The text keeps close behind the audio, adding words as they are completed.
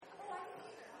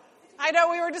I know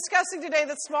we were discussing today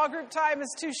that small group time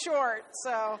is too short,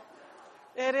 so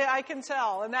I can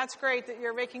tell. And that's great that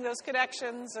you're making those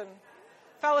connections and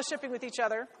fellowshipping with each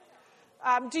other.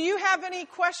 Do you have any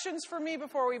questions for me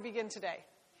before we begin today?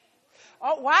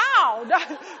 Oh, wow.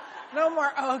 No more.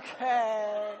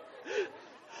 Okay.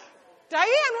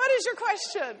 Diane, what is your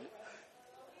question?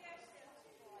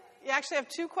 You actually have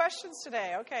 2 questions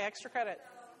today. Okay, extra credit.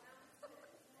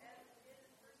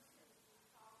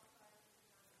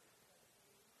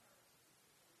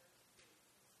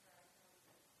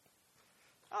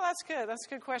 Oh, that's good. That's a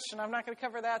good question. I'm not going to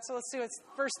cover that, so let's see what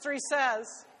verse 3 says.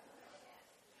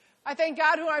 I thank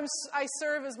God who I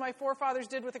serve as my forefathers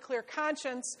did with a clear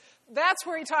conscience. That's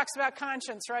where he talks about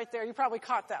conscience right there. You probably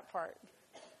caught that part.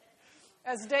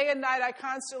 As day and night I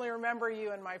constantly remember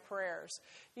you in my prayers.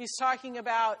 He's talking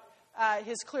about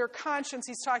his clear conscience.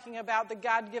 He's talking about the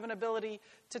God-given ability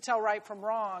to tell right from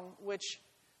wrong, which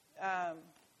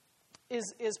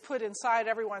is put inside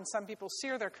everyone. Some people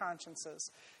sear their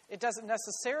consciences. It doesn't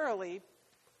necessarily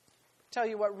tell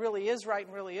you what really is right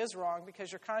and really is wrong, because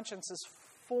your conscience is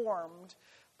formed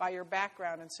by your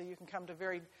background, and so you can come to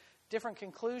very different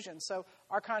conclusions. So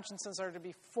our consciences are to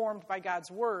be formed by God's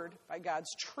word, by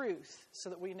God's truth, so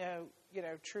that we know,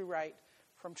 true right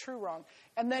from true wrong.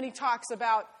 And then he talks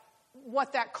about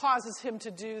what that causes him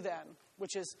to do then,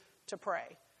 which is to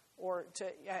pray,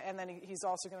 and then he's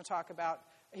also going to talk about.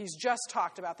 He's just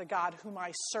talked about the God whom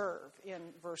I serve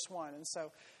in verse 1, and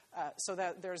so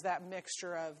that there's that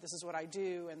mixture of this is what I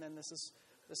do, and then this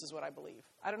is what I believe.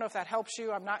 I don't know if that helps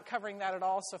you. I'm not covering that at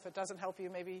all, so if it doesn't help you,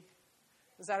 maybe,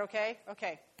 is that okay?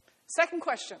 Okay. Second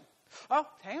question. Oh,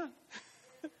 hang on.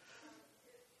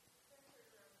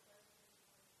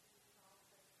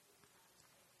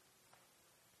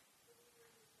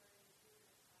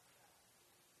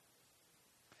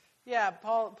 Yeah,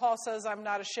 Paul says, I'm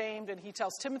not ashamed, and he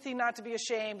tells Timothy not to be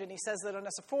ashamed, and he says that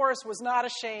Onesiphorus was not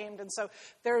ashamed, and so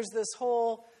there's this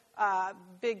whole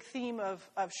big theme of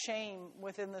shame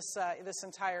within this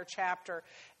entire chapter.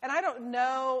 And I don't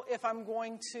know if I'm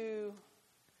going to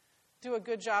do a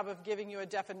good job of giving you a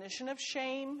definition of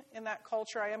shame in that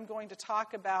culture. I am going to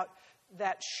talk about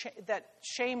that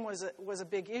shame was a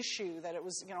big issue, that it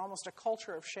was almost a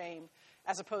culture of shame,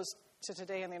 as opposed to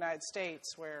today in the United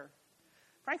States, where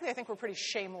frankly, I think we're pretty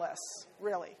shameless,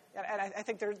 really. And I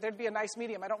think there'd be a nice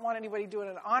medium. I don't want anybody doing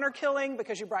an honor killing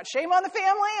because you brought shame on the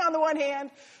family, on the one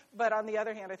hand. But on the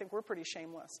other hand, I think we're pretty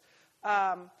shameless.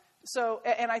 And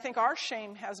I think our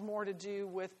shame has more to do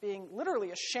with being literally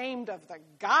ashamed of the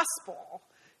gospel.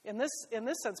 In this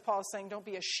sense, Paul is saying, don't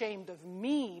be ashamed of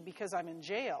me because I'm in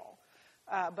jail.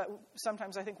 But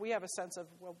sometimes I think we have a sense of,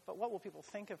 well, but what will people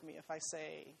think of me if I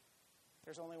say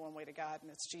there's only one way to God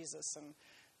and it's Jesus, and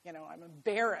I'm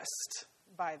embarrassed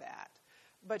by that.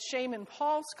 But shame in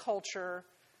Paul's culture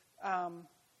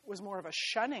was more of a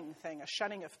shunning thing, a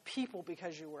shunning of people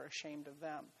because you were ashamed of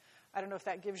them. I don't know if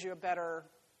that gives you a better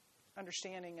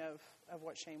understanding of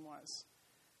what shame was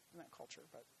in that culture.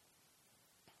 But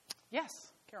yes,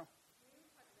 Carol.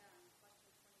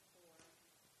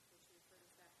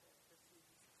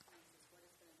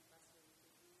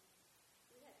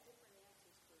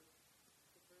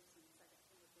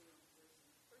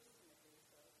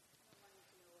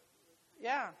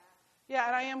 Yeah,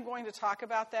 and I am going to talk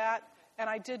about that. And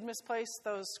I did misplace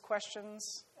those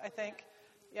questions, I think.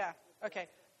 Yeah, okay.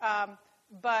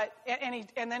 But then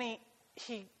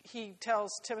he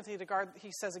tells Timothy to guard.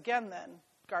 He says again, then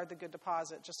guard the good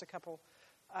deposit. Just a couple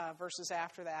verses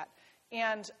after that.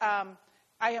 And I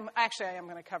am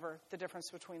going to cover the difference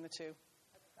between the two.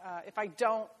 If I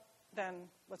don't, then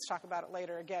let's talk about it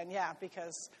later again. Yeah,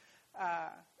 because.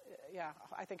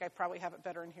 I think I probably have it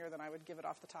better in here than I would give it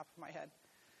off the top of my head.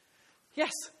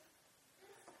 Yes?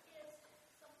 This is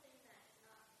something that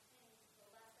not pertains to the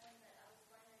lesson, that I was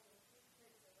wondering if you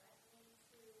could direct me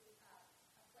to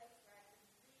a place where I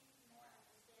could read more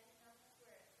understanding of this,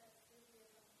 where it says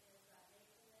patriotism is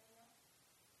matrilineal,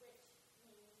 which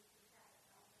means you have to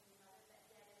come from the mother, but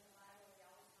yet in the Bible we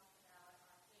always talk about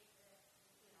our patriots,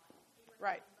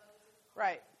 Right. Moses.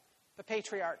 Right. The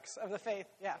patriarchs of the faith,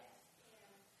 yeah.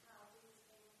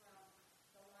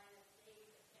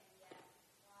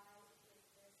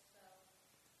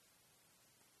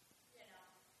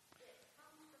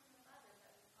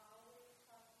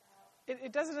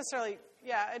 It doesn't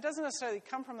necessarily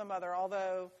come from the mother,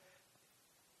 although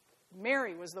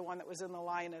Mary was the one that was in the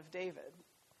line of David.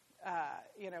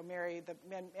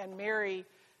 Mary,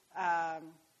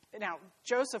 now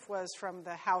Joseph was from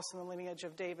the house and the lineage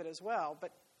of David as well,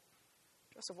 but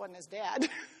Joseph wasn't his dad.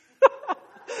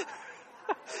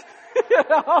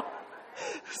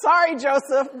 Sorry,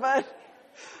 Joseph, but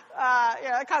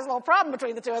That caused a little problem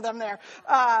between the two of them there.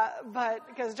 But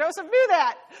because Joseph knew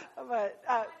that. But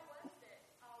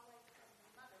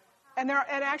and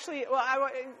actually, well,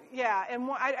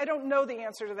 I don't know the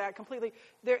answer to that completely.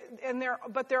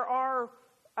 But there are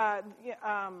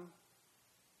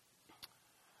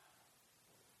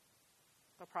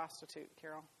the prostitute,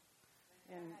 Carol,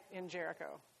 in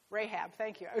Jericho. Rahab,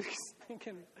 thank you. I was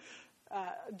thinking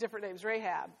different names.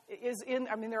 Rahab is in.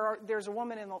 I mean, there's a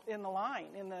woman in the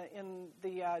line in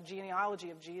the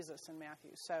genealogy of Jesus in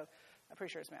Matthew. So I'm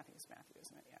pretty sure it's Matthew. It's Matthew,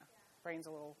 isn't it? Yeah. Brain's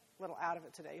a little out of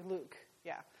it today. Luke.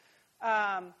 Yeah.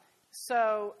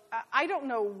 So I don't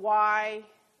know why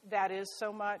that is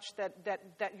so much that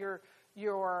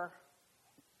you're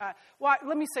well,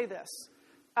 let me say this.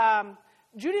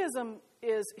 Judaism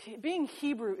being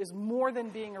Hebrew is more than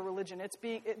being a religion. It's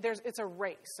a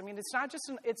race. I mean, it's not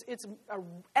just it's a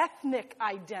ethnic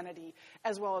identity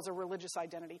as well as a religious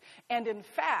identity. And in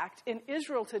fact, in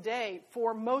Israel today,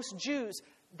 for most Jews,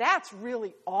 that's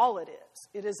really all it is.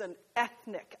 It is an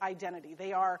ethnic identity.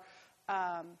 They are,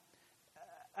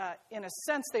 in a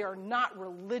sense, they are not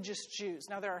religious Jews.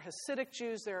 Now, there are Hasidic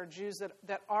Jews. There are Jews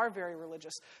that are very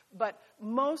religious. But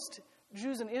most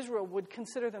Jews in Israel would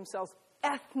consider themselves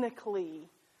ethnically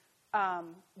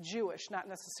Jewish, not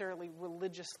necessarily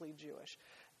religiously Jewish.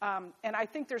 And I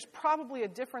think there's probably a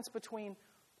difference between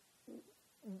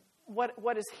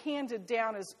what is handed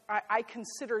down as I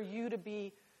consider you to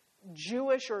be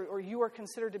Jewish or you are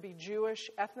considered to be Jewish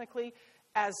ethnically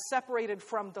as separated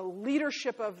from the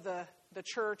leadership of the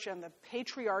church and the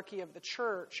patriarchy of the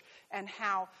church and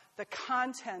how the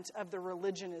content of the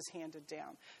religion is handed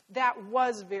down. That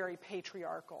was very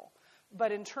patriarchal.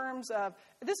 But in terms of,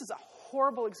 this is a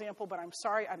horrible example, but I'm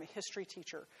sorry, I'm a history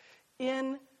teacher.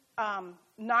 In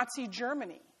Nazi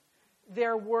Germany,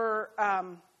 there were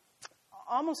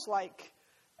almost like,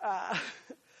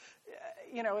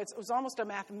 it was almost a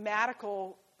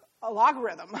mathematical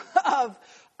logarithm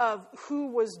of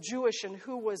who was Jewish and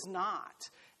who was not,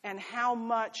 and how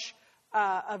much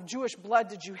of Jewish blood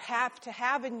did you have to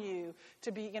have in you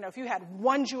to be, if you had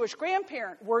one Jewish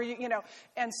grandparent, were you,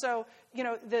 and so,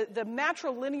 the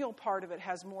matrilineal part of it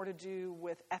has more to do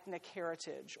with ethnic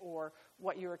heritage or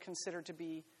what you are considered to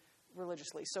be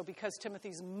religiously. So because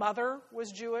Timothy's mother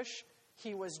was Jewish,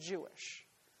 he was Jewish.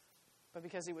 But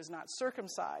because he was not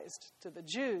circumcised to the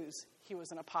Jews, he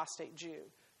was an apostate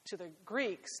Jew. To the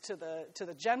Greeks, to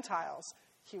the Gentiles,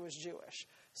 he was Jewish.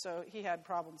 So he had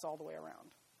problems all the way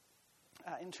around.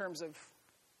 In terms of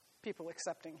people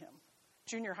accepting him.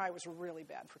 Junior high was really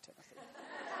bad for Timothy.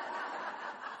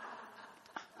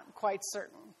 I'm quite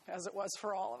certain, as it was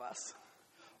for all of us.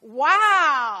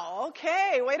 Wow!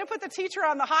 Okay, way to put the teacher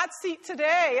on the hot seat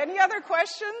today. Any other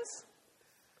questions?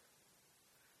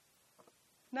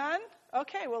 None?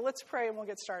 Okay, well, let's pray and we'll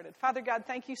get started. Father God,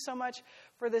 thank you so much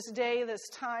for this day, this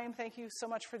time. Thank you so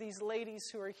much for these ladies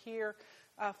who are here.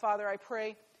 Father, I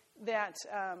pray that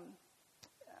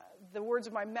the words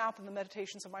of my mouth and the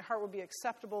meditations of my heart would be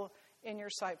acceptable in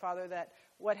your sight, Father, that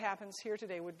what happens here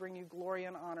today would bring you glory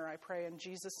and honor. I pray in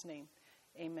Jesus' name.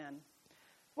 Amen.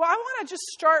 Well, I want to just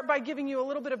start by giving you a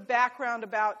little bit of background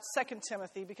about 2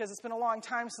 Timothy, because it's been a long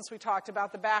time since we talked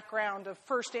about the background of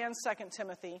 1 and 2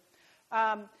 Timothy.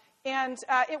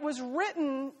 It was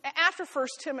written after 1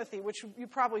 Timothy, which you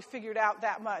probably figured out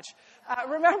that much.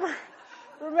 Remember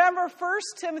 1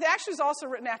 Timothy, actually, is also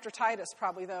written after Titus,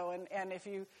 probably, though. And if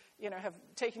you have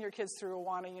taken your kids through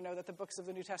Awana, you know that the books of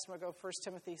the New Testament go 1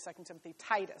 Timothy, 2 Timothy,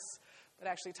 Titus. But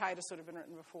actually, Titus would have been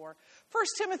written before. 1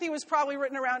 Timothy was probably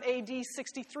written around A.D.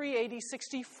 63, A.D.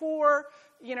 64,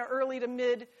 early to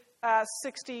mid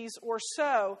 60s or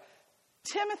so.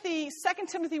 2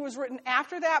 Timothy was written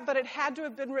after that, but it had to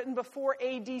have been written before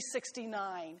A.D.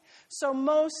 69. So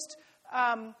most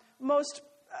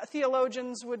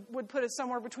theologians would put it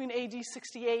somewhere between A.D.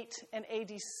 68 and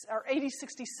A.D.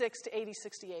 66 to A.D.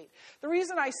 68. The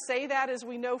reason I say that is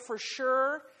we know for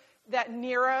sure that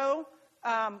Nero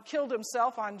killed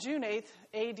himself on June 8th,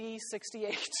 A.D.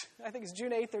 68. I think it's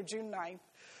June 8th or June 9th.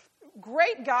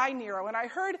 Great guy, Nero. And I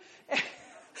heard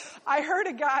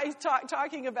a guy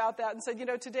talking about that and said,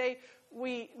 today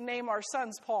we name our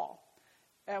sons Paul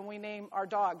and we name our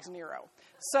dogs Nero.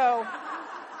 So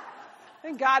I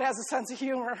think God has a sense of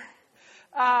humor.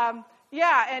 And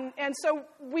so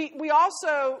we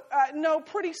also know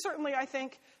pretty certainly, I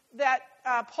think, that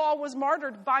Paul was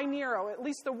martyred by Nero, at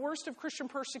least the worst of Christian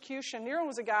persecution. Nero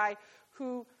was a guy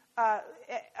who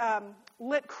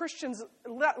lit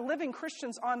living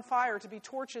Christians on fire to be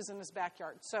torches in his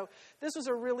backyard. So this was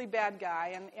a really bad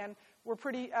guy, and we're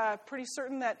pretty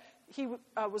certain that he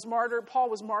was martyred. Paul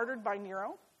was martyred by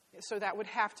Nero, so that would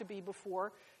have to be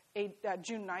before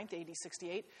June 9th, AD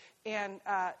 68. And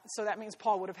so that means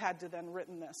Paul would have had to then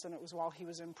written this, and it was while he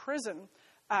was in prison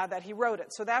that he wrote it.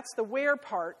 So that's the where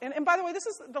part. And by the way, this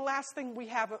is the last thing we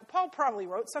have. Paul probably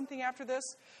wrote something after this,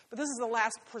 but this is the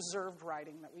last preserved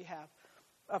writing that we have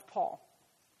of Paul.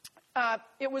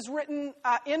 It was written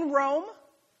in Rome,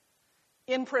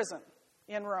 in prison,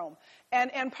 in Rome.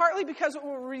 And partly because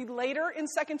we'll read later in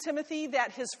 2 Timothy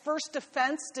that his first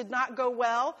defense did not go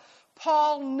well,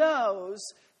 Paul knows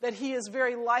that he is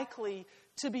very likely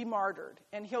to be martyred.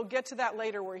 And he'll get to that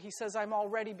later where he says, I'm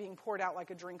already being poured out like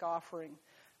a drink offering.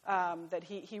 That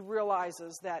he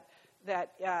realizes that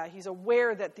he's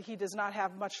aware that he does not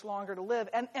have much longer to live.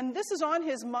 And this is on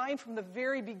his mind from the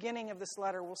very beginning of this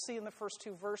letter. We'll see in the first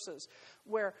two verses,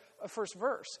 first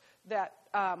verse, that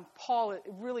Paul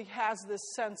really has this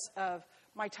sense of,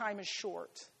 my time is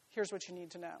short. Here's what you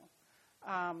need to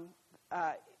know.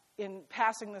 In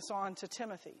passing this on to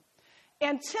Timothy.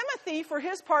 And Timothy, for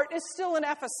his part, is still in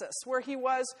Ephesus, where he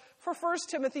was, for 1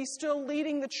 Timothy, still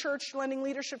leading the church, lending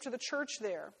leadership to the church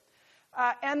there.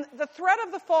 And the threat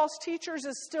of the false teachers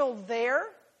is still there,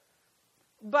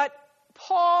 but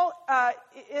Paul,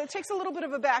 it takes a little bit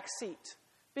of a back seat,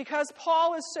 because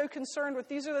Paul is so concerned with,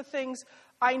 these are the things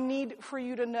I need for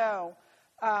you to know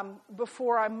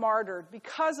before I'm martyred.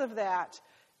 Because of that,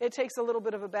 it takes a little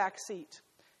bit of a back seat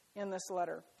in this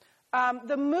letter.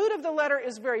 The mood of the letter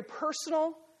is very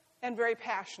personal and very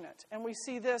passionate. And we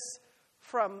see this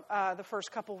from the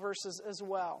first couple verses as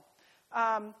well.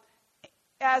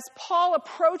 As Paul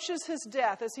approaches his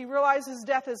death, as he realizes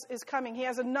death is coming, he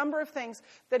has a number of things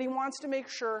that he wants to make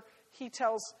sure he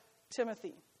tells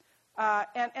Timothy.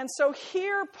 And so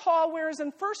here Paul, whereas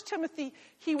in 1 Timothy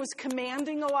he was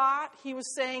commanding a lot, he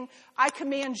was saying, I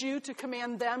command you to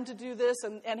command them to do this,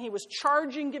 and he was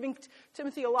giving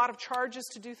Timothy a lot of charges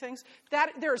to do things.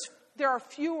 There are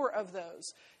fewer of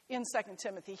those in 2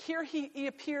 Timothy. Here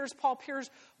Paul appears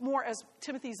more as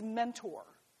Timothy's mentor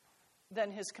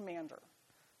than his commander.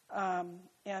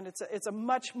 And it's a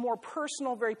much more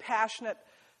personal, very passionate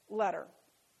letter.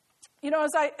 You know,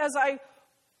 as I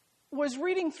was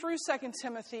reading through 2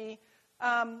 Timothy,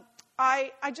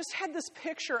 I just had this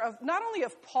picture of not only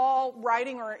of Paul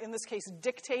writing, or in this case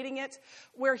dictating it,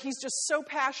 where he's just so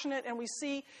passionate, and we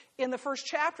see in the first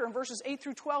chapter in verses 8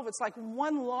 through 12, it's like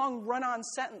one long run-on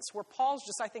sentence where Paul's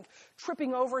just, I think,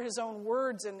 tripping over his own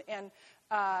words and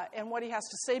what he has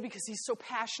to say because he's so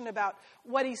passionate about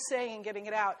what he's saying and getting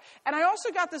it out. And I also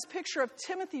got this picture of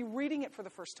Timothy reading it for the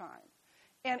first time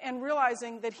and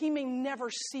realizing that he may never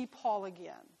see Paul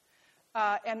again.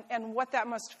 And what that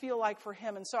must feel like for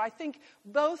him. And so I think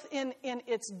both in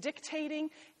its dictating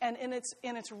and in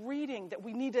its reading that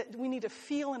we need to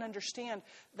feel and understand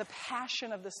the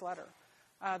passion of this letter,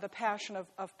 the passion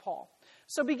of Paul.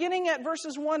 So beginning at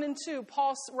verses 1 and 2,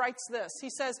 Paul writes this. He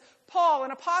says, Paul,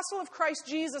 an apostle of Christ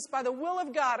Jesus by the will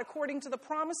of God, according to the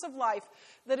promise of life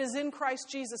that is in Christ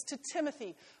Jesus, to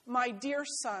Timothy, my dear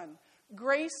son,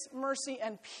 grace, mercy,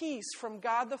 and peace from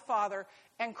God the Father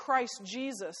and Christ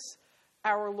Jesus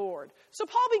our Lord. So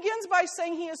Paul begins by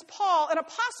saying he is Paul, an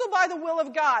apostle by the will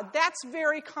of God. That's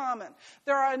very common.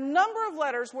 There are a number of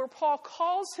letters where Paul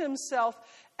calls himself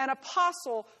an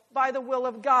apostle by the will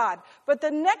of God. But the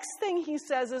next thing he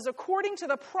says is according to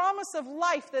the promise of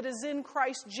life that is in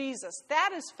Christ Jesus.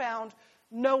 That is found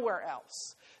nowhere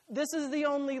else. This is the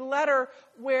only letter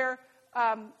where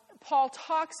Paul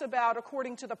talks about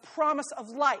according to the promise of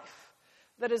life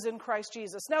that is in Christ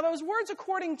Jesus. Now, those words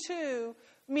according to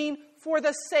mean for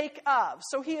the sake of.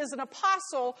 So he is an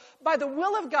apostle by the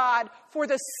will of God for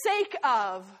the sake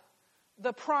of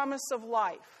the promise of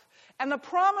life. And the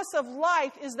promise of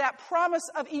life is that promise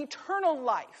of eternal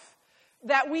life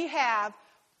that we have.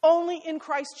 Only in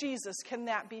Christ Jesus can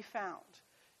that be found.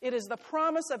 It is the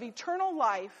promise of eternal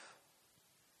life,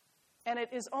 and it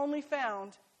is only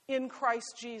found in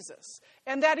Christ Jesus.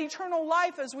 And that eternal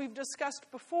life, as we've discussed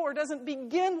before, doesn't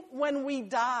begin when we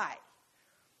die.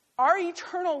 Our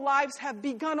eternal lives have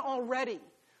begun already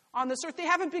on this earth. They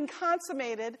haven't been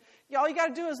consummated. All you got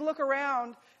to do is look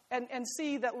around and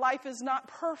see that life is not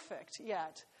perfect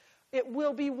yet. It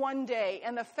will be one day.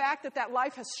 And the fact that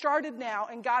life has started now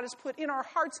and God has put in our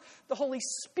hearts the Holy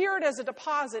Spirit as a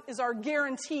deposit is our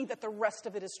guarantee that the rest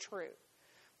of it is true.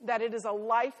 That it is a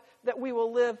life that we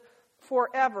will live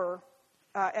forever,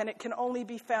 and it can only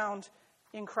be found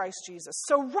in Christ Jesus.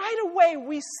 So right away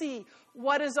we see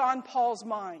what is on Paul's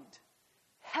mind.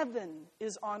 Heaven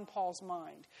is on Paul's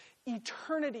mind.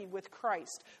 Eternity with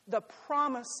Christ. The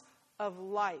promise of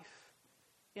life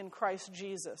in Christ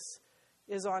Jesus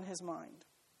is on his mind.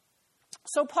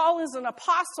 So Paul is an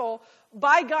apostle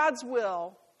by God's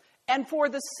will, and for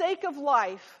the sake of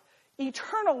life,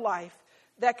 eternal life,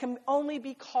 that can only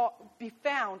be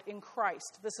found in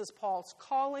Christ. This is Paul's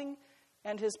calling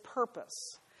and his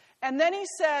purpose. And then he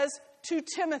says to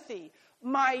Timothy,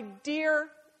 my dear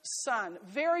son,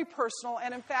 very personal.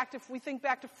 And in fact, if we think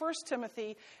back to 1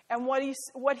 Timothy and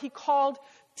what he called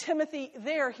Timothy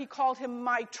there, he called him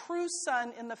my true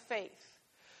son in the faith.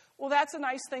 Well, that's a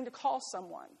nice thing to call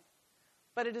someone.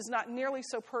 But it is not nearly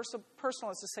so personal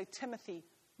as to say, Timothy,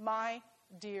 my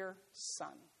dear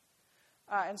son.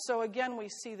 And so again, we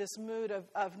see this mood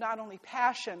of not only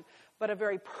passion, but a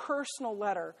very personal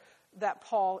letter that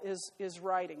Paul is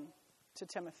writing to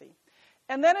Timothy.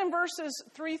 And then in verses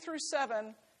 3 through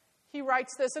 7, he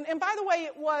writes this. And by the way,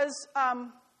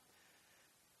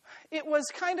 it was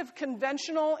kind of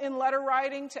conventional in letter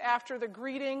writing to, after the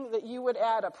greeting, that you would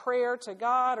add a prayer to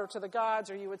God or to the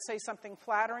gods, or you would say something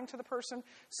flattering to the person.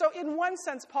 So in one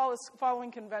sense, Paul is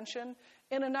following convention.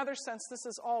 In another sense, this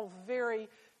is all very,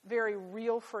 very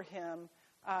real for him.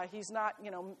 He's not,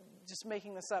 just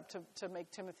making this up to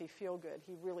make Timothy feel good.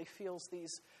 He really feels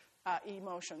these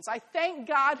emotions. I thank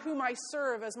God whom I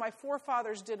serve, as my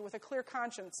forefathers did, with a clear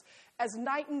conscience. As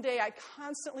night and day, I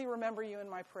constantly remember you in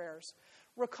my prayers.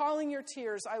 Recalling your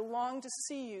tears, I long to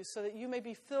see you so that you may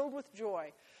be filled with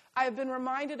joy. I have been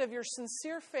reminded of your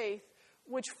sincere faith,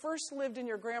 which first lived in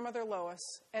your grandmother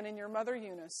Lois and in your mother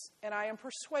Eunice, and I am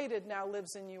persuaded now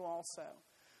lives in you also.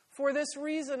 For this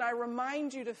reason, I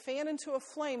remind you to fan into a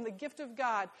flame the gift of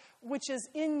God, which is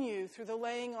in you through the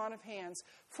laying on of hands.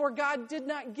 For God did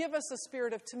not give us a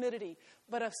spirit of timidity,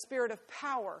 but a spirit of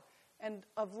power and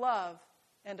of love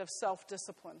and of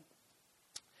self-discipline.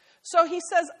 So he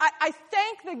says, I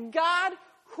thank the God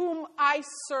whom I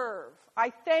serve. I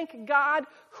thank God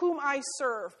whom I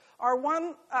serve. Our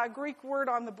one Greek word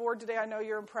on the board today, I know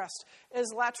you're impressed,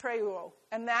 is latreuo,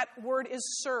 and that word is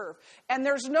serve. And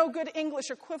there's no good English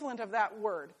equivalent of that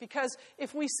word, because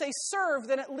if we say serve,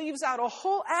 then it leaves out a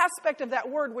whole aspect of that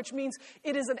word, which means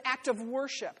it is an act of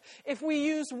worship. If we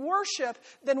use worship,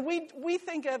 then we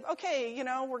think of, okay,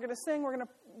 we're going to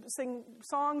sing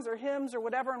songs or hymns or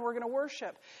whatever, and we're going to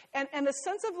worship. And the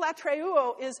sense of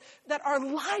latreuo is that our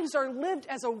lives are lived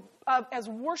as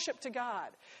worship to God.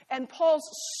 And Paul's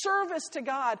service to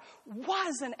God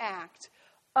was an act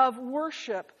of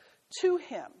worship to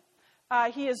him.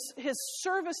 His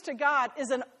service to God is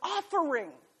an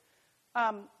offering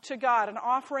to God, an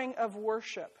offering of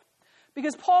worship.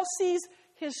 Because Paul sees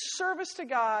his service to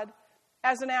God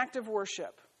as an act of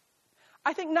worship.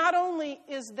 I think not only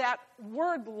is that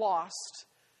word lost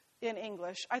in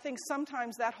English, I think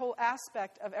sometimes that whole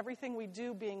aspect of everything we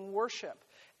do being worship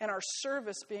and our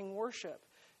service being worship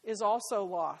is also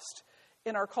lost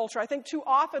in our culture. I think too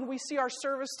often we see our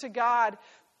service to God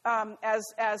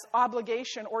as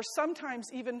obligation, or sometimes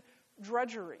even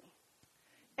drudgery.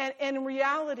 And in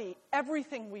reality,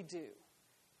 everything we do,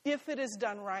 if it is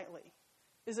done rightly,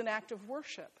 is an act of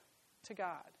worship to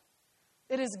God.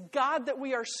 It is God that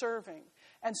we are serving.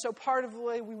 And so part of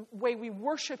the way we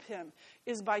worship him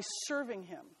is by serving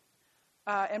him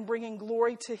and bringing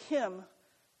glory to him,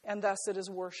 and thus it is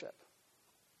worship.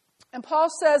 And Paul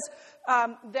says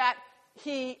that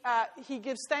he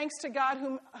gives thanks to God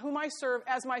whom I serve,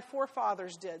 as my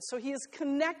forefathers did. So he is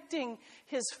connecting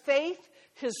his faith,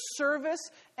 his service,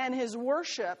 and his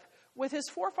worship with his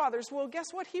forefathers. Well,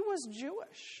 guess what? He was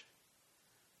Jewish.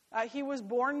 He was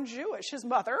born Jewish. His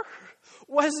mother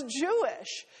was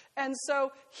Jewish. And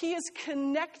so he is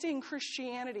connecting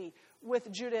Christianity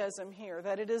with Judaism here,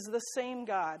 that it is the same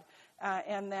God,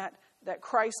 and that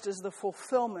Christ is the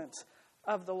fulfillment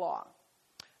of the law.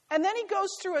 And then he goes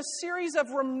through a series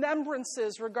of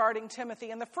remembrances regarding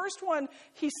Timothy. And the first one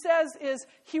he says is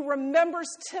he remembers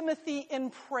Timothy in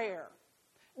prayer.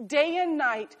 Day and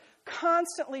night,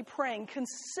 constantly praying.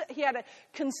 He had a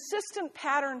consistent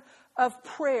pattern of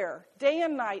prayer, day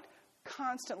and night,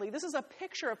 constantly. This is a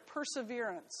picture of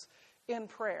perseverance in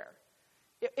prayer.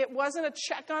 It wasn't a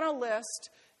check on a list.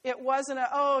 It wasn't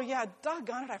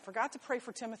doggone it, I forgot to pray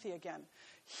for Timothy again.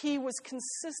 He was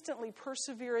consistently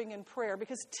persevering in prayer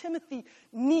because Timothy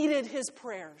needed his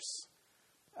prayers.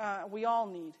 We all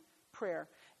need prayer.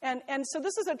 And so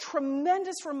this is a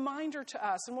tremendous reminder to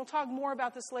us, and we'll talk more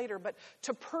about this later, but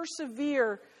to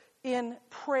persevere in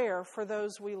prayer for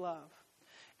those we love.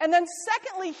 And then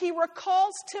secondly, he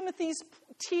recalls Timothy's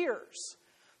tears.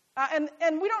 And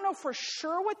we don't know for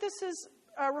sure what this is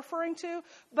referring to,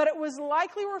 but it was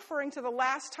likely referring to the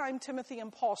last time Timothy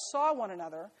and Paul saw one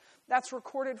another. That's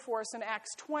recorded for us in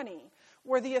Acts 20,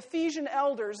 where the Ephesian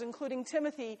elders, including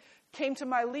Timothy, came to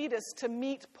Miletus to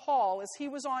meet Paul as he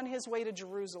was on his way to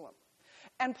Jerusalem.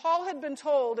 And Paul had been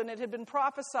told, and it had been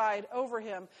prophesied over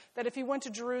him, that if he went to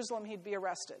Jerusalem, he'd be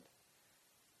arrested.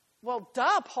 Well,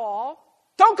 duh, Paul.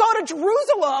 Don't go to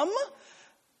Jerusalem.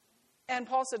 And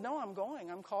Paul said, no, I'm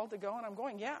going. I'm called to go, and I'm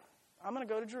going. Yeah, I'm going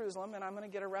to go to Jerusalem, and I'm going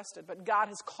to get arrested. But God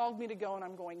has called me to go, and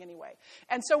I'm going anyway.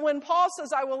 And so when Paul says,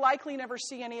 I will likely never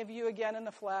see any of you again in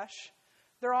the flesh,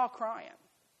 they're all crying.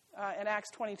 And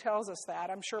Acts 20 tells us that.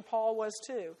 I'm sure Paul was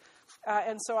too.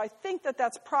 And so I think that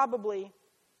that's probably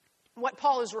what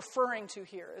Paul is referring to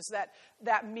here, is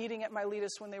that meeting at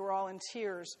Miletus when they were all in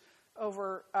tears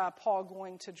over Paul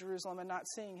going to Jerusalem and not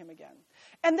seeing him again.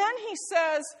 And then he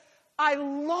says, I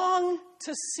long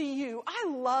to see you. I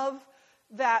love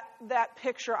that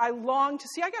picture. I long to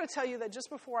see. I got to tell you that just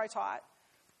before I taught,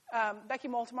 Becky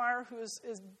Moltemeyer, who is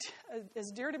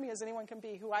as dear to me as anyone can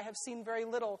be, who I have seen very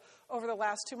little over the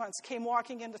last 2 months, came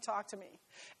walking in to talk to me.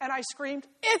 And I screamed,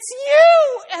 it's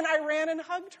you! And I ran and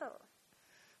hugged her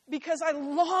because I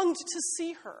longed to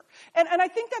see her. And I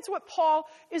think that's what Paul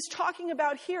is talking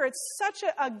about here. It's such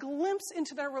a glimpse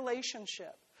into their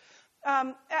relationship.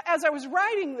 As I was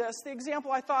writing this, the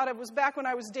example I thought of was back when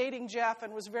I was dating Jeff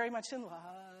and was very much in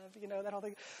love, that whole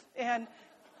thing. And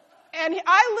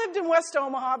I lived in West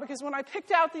Omaha because when I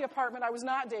picked out the apartment, I was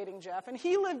not dating Jeff. And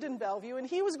he lived in Bellevue, and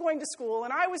he was going to school,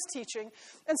 and I was teaching.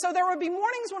 And so there would be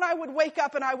mornings when I would wake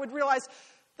up and I would realize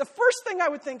the first thing I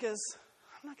would think is,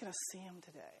 I'm not going to see him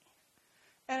today.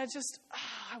 And it just,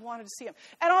 I wanted to see him.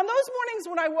 And on those mornings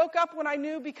when I woke up, when I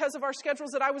knew because of our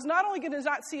schedules that I was not only going to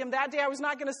not see him that day, I was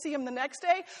not going to see him the next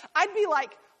day, I'd be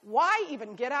like, why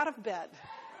even get out of bed?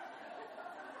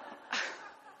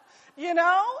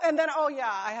 And then, oh yeah,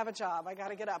 I have a job. I got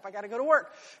to get up. I got to go to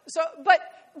work. So, but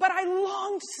I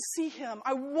longed to see him.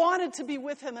 I wanted to be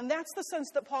with him. And that's the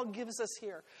sense that Paul gives us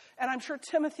here. And I'm sure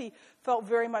Timothy felt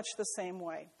very much the same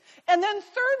way. And then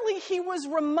thirdly, he was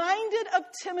reminded of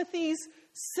Timothy's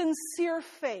sincere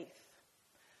faith.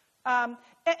 And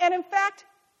in fact,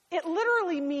 it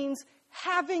literally means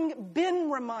having been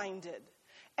reminded.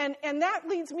 And that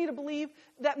leads me to believe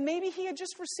that maybe he had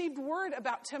just received word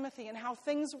about Timothy and how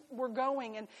things were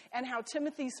going and how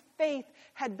Timothy's faith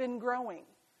had been growing.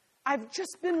 I've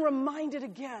just been reminded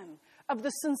again of the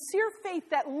sincere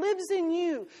faith that lives in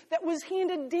you, that was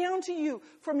handed down to you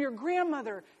from your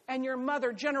grandmother and your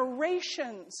mother,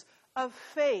 generations of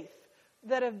faith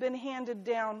that have been handed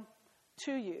down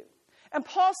to you. And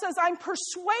Paul says, I'm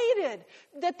persuaded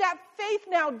that faith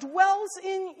now dwells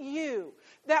in you.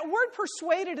 That word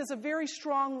persuaded is a very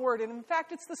strong word. And in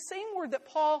fact, it's the same word that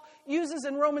Paul uses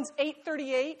in Romans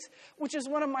 8:38, which is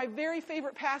one of my very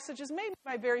favorite passages, maybe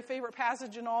my very favorite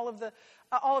passage in all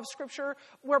of Scripture,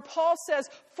 where Paul says,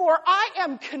 for I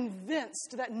am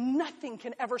convinced that nothing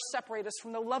can ever separate us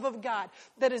from the love of God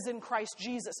that is in Christ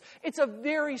Jesus. It's a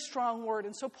very strong word.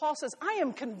 And so Paul says, I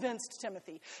am convinced,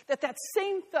 Timothy, that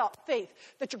same faith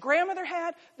that your grandmother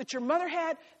had, that your mother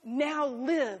had, now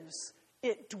lives.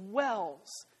 It dwells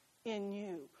in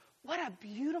you. What a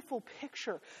beautiful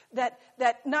picture that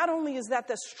not only is that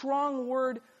the strong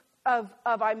word of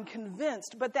I'm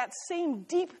convinced, but that same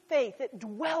deep faith, it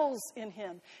dwells in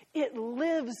him. It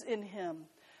lives in him.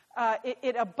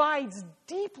 It abides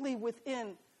deeply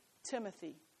within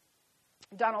Timothy.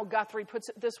 Donald Guthrie puts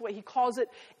it this way. He calls it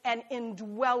an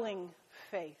indwelling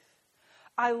faith.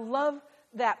 I love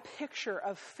that picture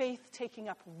of faith taking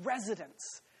up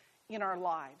residence in our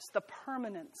lives, the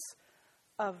permanence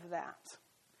of that.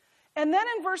 And then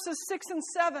in verses 6 and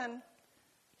 7,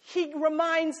 he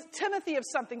reminds Timothy of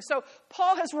something. So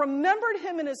Paul has remembered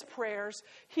him in his prayers.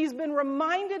 He's been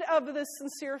reminded of this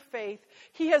sincere faith.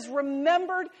 He has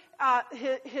remembered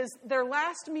their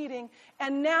last meeting.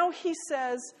 And now he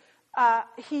says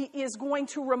he is going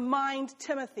to remind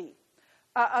Timothy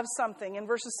of something in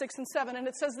verses 6 and 7. And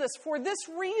it says this, for this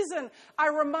reason I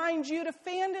remind you to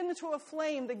fan into a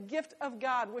flame the gift of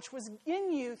God, which was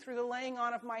in you through the laying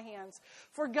on of my hands.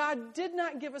 For God did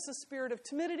not give us a spirit of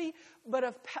timidity, but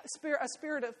a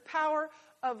spirit of power,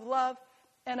 of love,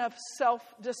 and of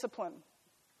self-discipline.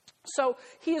 So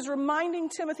he is reminding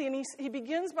Timothy, and he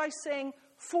begins by saying,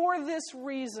 for this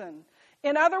reason.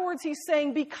 In other words, he's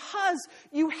saying, because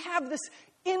you have this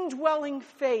indwelling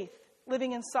faith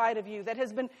living inside of you that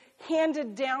has been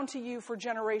handed down to you for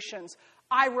generations,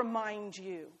 I remind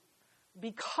you,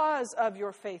 because of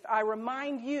your faith, I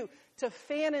remind you to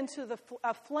fan into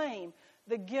a flame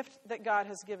the gift that God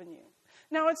has given you.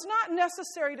 Now, it's not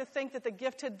necessary to think that the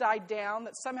gift had died down,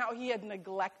 that somehow he had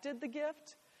neglected the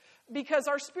gift, because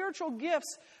our spiritual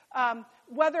gifts,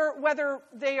 whether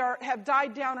they have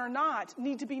died down or not,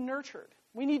 need to be nurtured.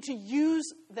 We need to use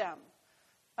them.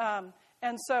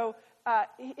 And so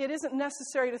it isn't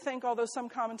necessary to think, although some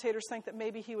commentators think that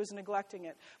maybe he was neglecting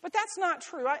it. But that's not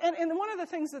true. And one of the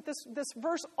things that this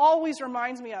verse always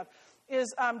reminds me of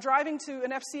is driving to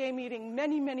an FCA meeting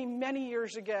many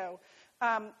years ago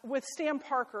with Stan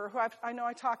Parker, who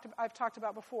I've talked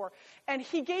about before. And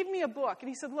he gave me a book, and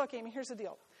he said, look, Amy, here's the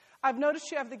deal. I've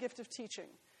noticed you have the gift of teaching.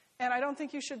 And I don't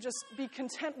think you should just be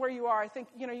content where you are. I think,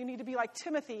 you need to be like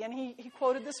Timothy. And he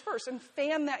quoted this verse, and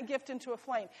fan that gift into a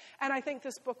flame. And I think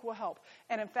this book will help.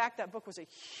 And in fact, that book was a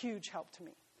huge help to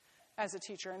me as a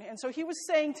teacher. And so he was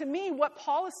saying to me what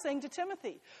Paul is saying to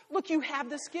Timothy. Look, you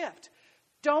have this gift.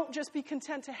 Don't just be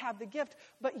content to have the gift,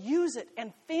 but use it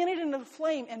and fan it into the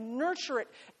flame and nurture it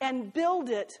and build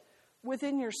it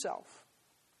within yourself.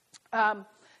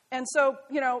 And so,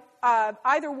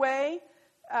 either way,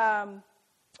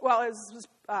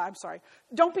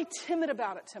 don't be timid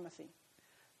about it, Timothy,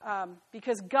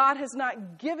 because God has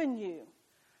not given you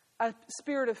a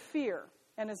spirit of fear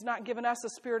and has not given us a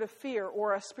spirit of fear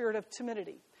or a spirit of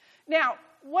timidity. Now,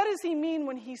 what does he mean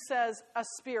when he says a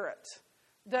spirit?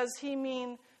 Does he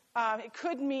mean, it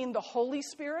could mean the Holy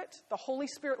Spirit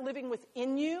living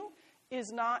within you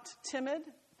is not timid.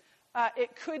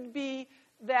 It could be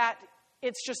that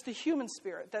it's just the human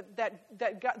spirit,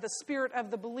 that God, the spirit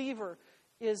of the believer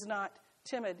is not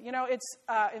timid.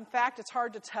 In fact, it's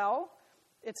hard to tell.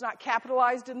 It's not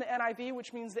capitalized in the NIV,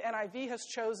 which means the NIV has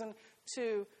chosen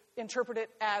to interpret it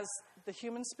as the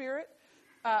human spirit.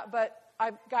 But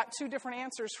I've got 2 different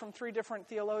answers from 3 different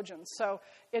theologians. So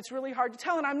it's really hard to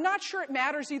tell. And I'm not sure it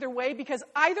matters either way, because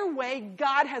either way,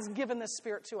 God has given this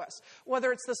spirit to us.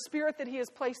 Whether it's the spirit that he has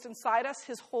placed inside us,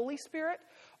 his Holy Spirit,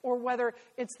 or whether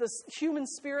it's this human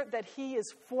spirit that he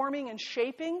is forming and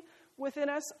shaping within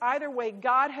us, either way,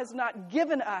 God has not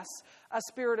given us a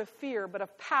spirit of fear, but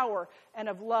of power and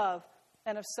of love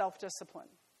and of self-discipline.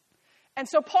 And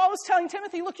so Paul is telling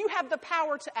Timothy, look, you have the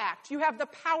power to act. You have the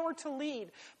power to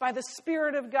lead by the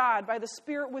Spirit of God, by the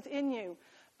Spirit within you.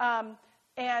 But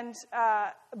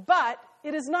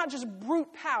it is not just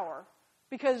brute power,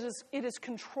 because it is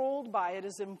controlled by, it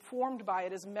is informed by,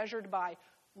 it is measured by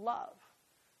love.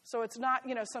 So it's not,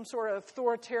 some sort of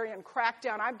authoritarian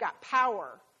crackdown, I've got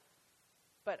power,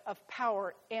 but of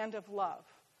power and of love.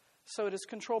 So it is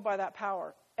controlled by that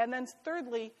power. And then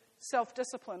thirdly,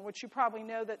 self-discipline, which you probably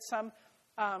know that some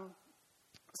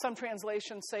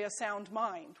translations say a sound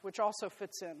mind, which also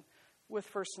fits in with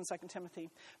 1 and 2 Timothy.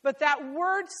 But that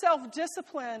word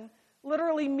self-discipline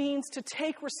literally means to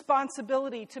take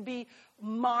responsibility, to be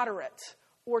moderate,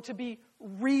 or to be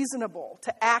reasonable,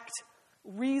 to act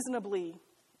reasonably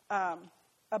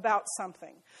about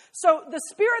something. So the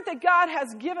spirit that God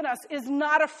has given us is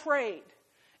not afraid.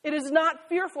 It is not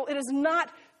fearful. It is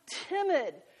not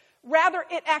timid. Rather,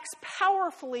 it acts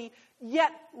powerfully,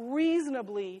 yet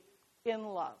reasonably in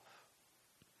love.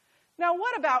 Now,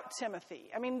 what about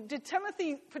Timothy? I mean, did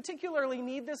Timothy particularly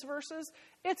need these verses?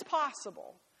 It's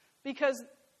possible, because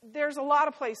there's a lot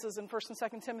of places in 1 and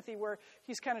 2 Timothy where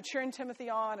he's kind of cheering Timothy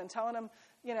on and telling him,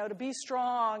 to be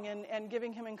strong and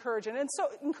giving him encouragement. So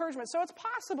it's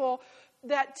possible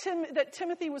that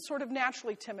Timothy was sort of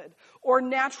naturally timid or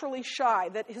naturally shy,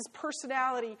 that his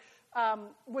personality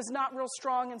was not real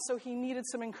strong, and so he needed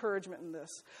some encouragement in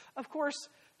this. Of course,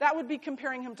 that would be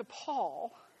comparing him to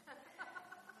Paul,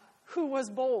 who was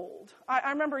bold.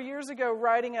 I remember years ago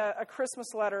writing a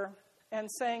Christmas letter and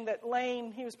saying that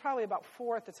Lane, he was probably about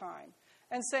 4 at the time,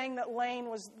 and saying that Lane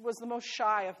was the most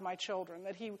shy of my children,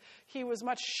 that he was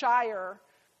much shyer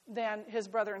than his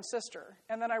brother and sister.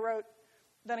 And then I wrote,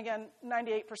 then again,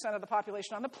 98% of the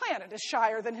population on the planet is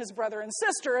shyer than his brother and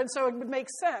sister, and so it would make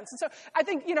sense. And so I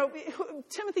think,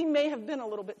 Timothy may have been a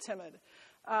little bit timid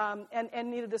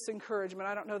and needed this encouragement.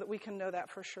 I don't know that we can know that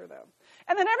for sure, though.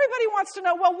 And then everybody wants to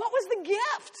know, well, what was the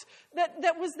gift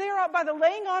that was there by the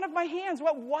laying on of my hands?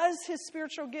 What was his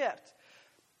spiritual gift?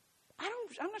 I'm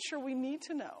not sure we need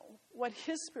to know what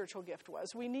his spiritual gift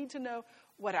was. We need to know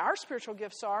what our spiritual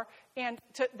gifts are, and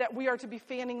that we are to be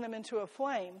fanning them into a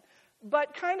flame.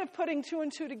 But kind of putting 2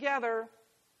 and 2 together,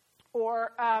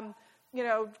 or,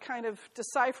 kind of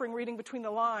deciphering, reading between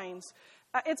the lines,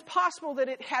 it's possible that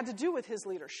it had to do with his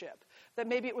leadership, that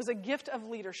maybe it was a gift of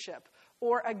leadership,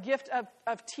 or a gift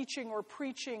of teaching or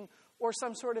preaching, or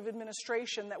some sort of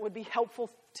administration that would be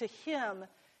helpful to him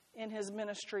in his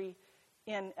ministry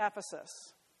in Ephesus.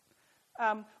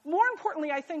 More importantly,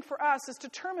 I think for us, is to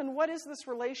determine what is this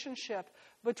relationship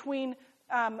between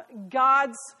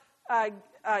God's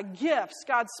gifts,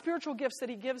 God's spiritual gifts that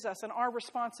he gives us, and our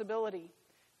responsibility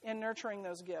in nurturing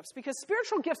those gifts. Because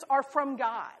spiritual gifts are from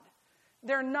God.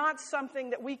 They're not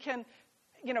something that we can,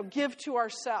 give to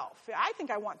ourselves. I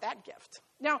think I want that gift.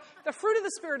 Now, the fruit of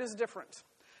the Spirit is different.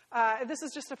 This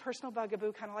is just a personal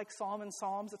bugaboo, kind of like Psalm and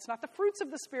Psalms. It's not the fruits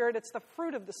of the Spirit, it's the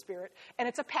fruit of the Spirit, and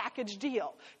it's a package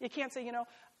deal. You can't say,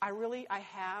 I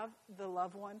have the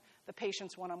love one, the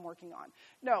patience one I'm working on.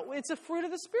 No, it's a fruit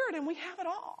of the Spirit, and we have it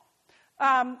all.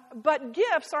 But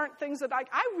gifts aren't things that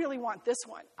I really want this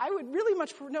one. I would really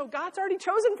much no, God's already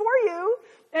chosen for you,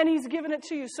 and he's given it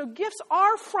to you. So gifts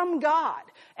are from God,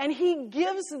 and he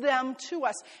gives them to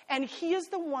us, and he is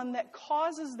the one that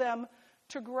causes them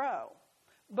to grow.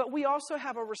 But we also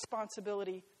have a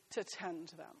responsibility to tend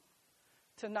them,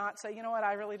 to not say,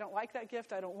 I really don't like that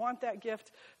gift, I don't want that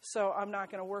gift, so I'm not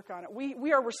going to work on it.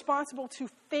 We are responsible to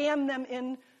fan them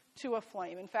into a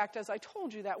flame. In fact, as I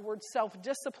told you, that word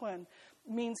self-discipline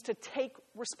means to take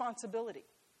responsibility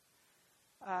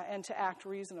and to act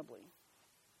reasonably.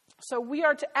 So we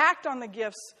are to act on the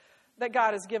gifts that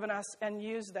God has given us and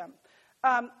use them.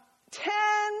 10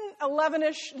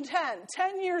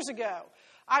 years ago,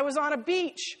 I was on a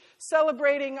beach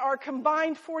celebrating our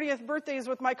combined 40th birthdays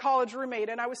with my college roommate,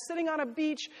 and I was sitting on a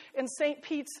beach in St.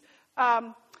 Pete's,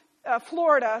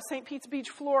 Florida, St. Pete's Beach,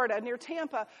 Florida, near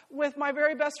Tampa, with my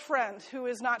very best friend, who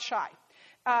is not shy.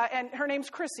 And her name's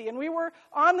Chrissy. And we were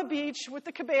on the beach with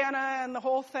the cabana and the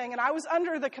whole thing. And I was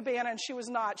under the cabana, and she was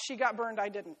not. She got burned. I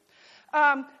didn't.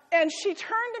 And she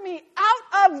turned to me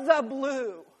out of the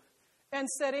blue and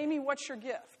said, "Amy, what's your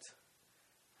gift?"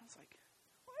 I was like,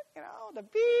 "What? The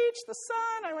beach, the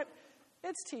sun." I went,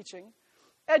 "It's teaching."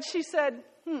 And she said,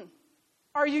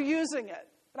 "Are you using it?"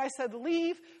 And I said,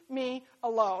 "Leave me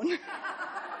alone."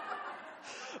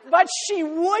 But she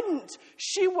wouldn't.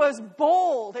 She was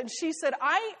bold. And she said,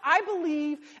 I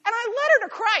believe, and I led her to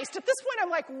Christ. At this point,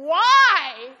 I'm like,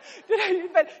 why?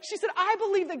 But she said, I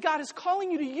believe that God is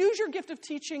calling you to use your gift of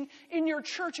teaching in your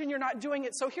church, and you're not doing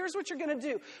it. So here's what you're going to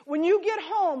do. When you get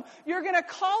home, you're going to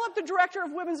call up the director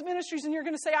of women's ministries, and you're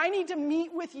going to say, I need to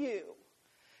meet with you.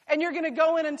 And you're going to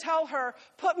go in and tell her,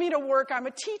 put me to work, I'm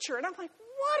a teacher. And I'm like,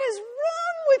 what is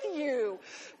wrong with you?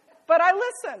 But I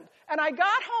listened, and I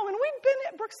got home, and we'd been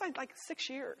at Brookside like 6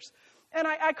 years. And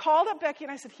I called up Becky,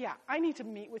 and I said, yeah, I need to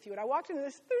meet with you. And I walked into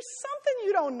this, there's something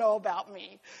you don't know about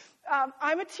me.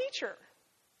 I'm a teacher.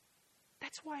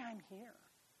 That's why I'm here.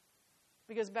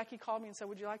 Because Becky called me and said,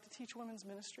 would you like to teach women's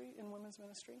ministry?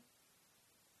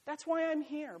 That's why I'm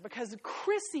here. Because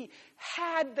Chrissy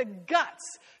had the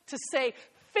guts to say,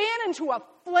 fan into a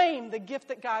flame the gift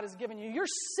that God has given you. You're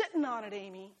sitting on it,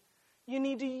 Amy. You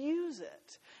need to use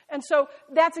it. And so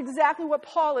that's exactly what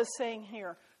Paul is saying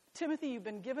here. Timothy, you've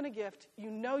been given a gift.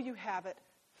 You know you have it.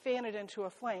 Fan it into a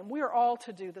flame. We are all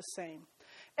to do the same.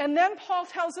 And then Paul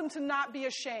tells him to not be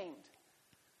ashamed.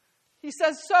 He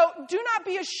says, so do not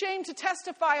be ashamed to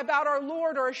testify about our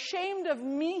Lord or ashamed of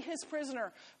me, his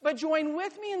prisoner, but join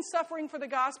with me in suffering for the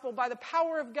gospel by the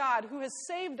power of God who has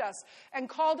saved us and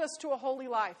called us to a holy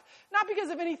life. Not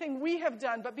because of anything we have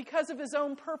done, but because of his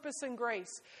own purpose and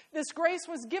grace. This grace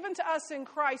was given to us in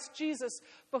Christ Jesus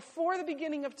before the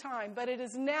beginning of time, but it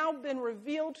has now been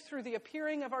revealed through the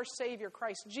appearing of our Savior,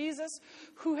 Christ Jesus,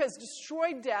 who has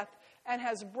destroyed death and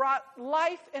has brought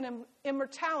life and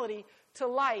immortality to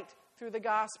light through the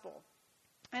gospel.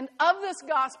 And of this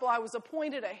gospel I was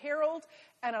appointed a herald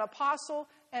and an apostle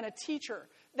and a teacher.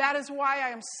 That is why I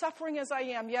am suffering as I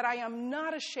am, yet I am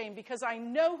not ashamed, because I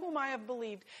know whom I have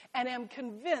believed and am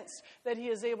convinced that he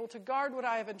is able to guard what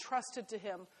I have entrusted to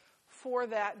him for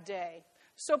that day.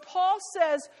 So Paul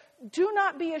says, do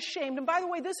not be ashamed. And by the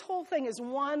way, this whole thing is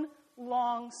one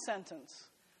long sentence.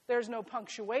 There's no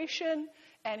punctuation,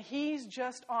 and he's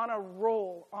just on a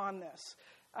roll on this.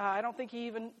 I don't think he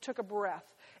even took a breath.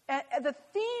 And the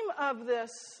theme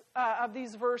of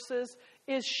these verses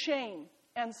is shame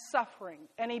and suffering.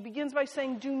 And he begins by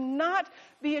saying, do not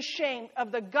be ashamed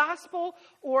of the gospel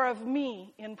or of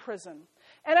me in prison.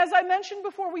 And as I mentioned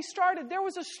before we started, there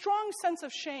was a strong sense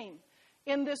of shame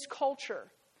in this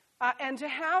culture. And to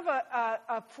have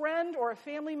a friend or a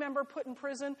family member put in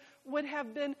prison would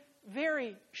have been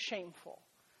very shameful,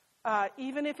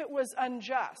 even if it was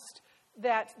unjust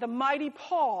that the mighty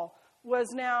Paul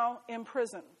was now in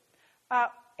prison.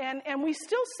 And we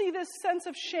still see this sense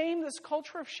of shame, this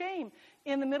culture of shame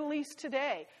in the Middle East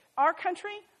today. Our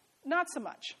country, not so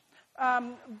much.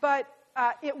 But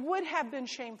it would have been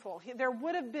shameful. There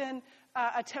would have been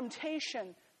a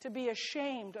temptation to be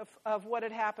ashamed of what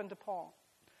had happened to Paul.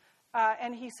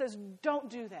 And he says, don't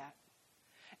do that.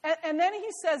 And then he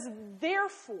says,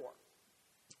 therefore.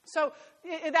 So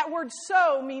that word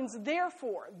so means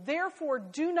therefore. Therefore,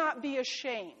 do not be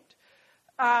ashamed.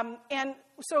 And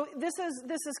so this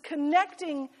is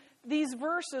connecting these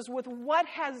verses with what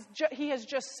he has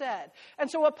just said.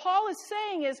 And so what Paul is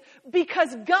saying is,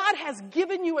 because God has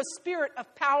given you a spirit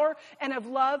of power and of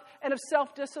love and of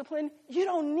self-discipline, you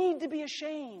don't need to be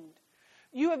ashamed.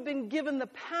 You have been given the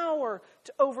power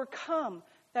to overcome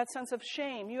that sense of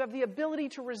shame. You have the ability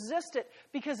to resist it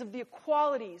because of the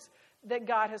qualities that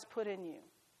God has put in you.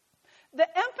 The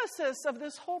emphasis of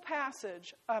this whole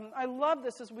passage, I love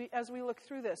this as we look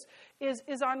through this,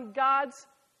 is on God's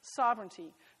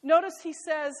sovereignty. Notice he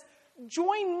says,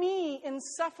 join me in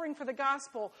suffering for the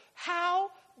gospel. How?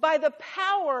 By the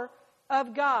power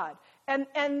of God. And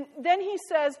then he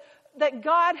says that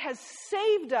God has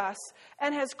saved us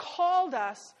and has called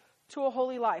us to a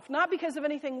holy life. Not because of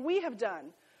anything we have done,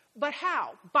 but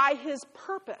how? By his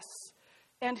purpose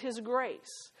and his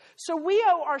grace. So we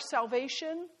owe our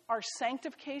salvation, our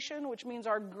sanctification, which means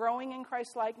our growing in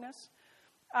Christ-likeness,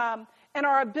 and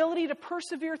our ability to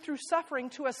persevere through suffering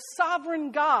to a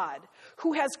sovereign God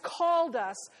who has called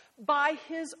us by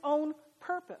his own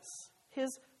purpose,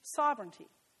 his sovereignty.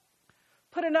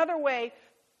 Put another way,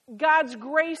 God's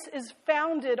grace is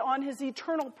founded on his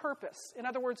eternal purpose. In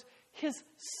other words, his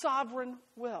sovereign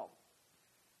will.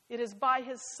 It is by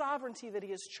his sovereignty that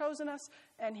he has chosen us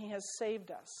and he has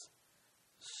saved us.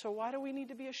 So why do we need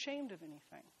to be ashamed of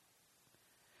anything?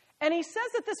 And he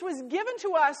says that this was given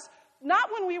to us not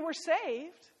when we were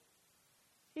saved.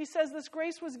 He says this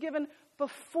grace was given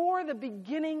before the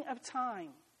beginning of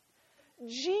time.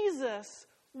 Jesus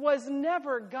was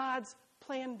never God's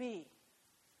plan B.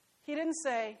 He didn't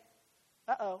say,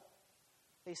 uh-oh,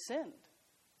 they sinned.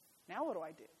 Now what do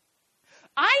I do?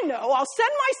 I know, I'll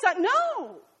send my son.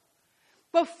 No.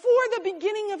 Before the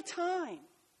beginning of time,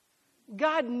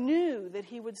 God knew that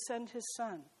he would send his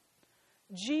son.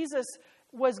 Jesus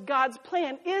was God's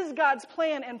plan, is God's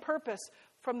plan and purpose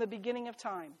from the beginning of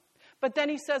time. But then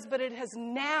he says, but it has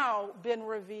now been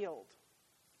revealed.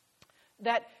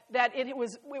 That it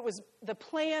was the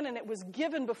plan and it was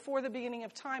given before the beginning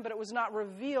of time, but it was not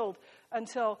revealed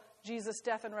until Jesus'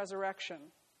 death and resurrection,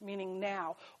 meaning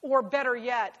now. Or better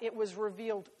yet, it was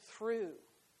revealed through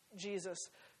Jesus'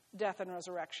 death and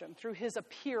resurrection, through his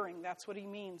appearing. That's what he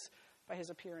means by his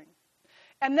appearing.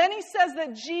 And then he says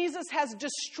that Jesus has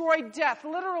destroyed death.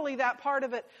 Literally, that part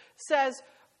of it says,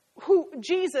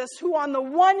 Jesus, who on the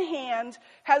one hand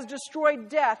has destroyed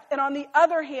death, and on the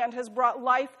other hand has brought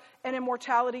life and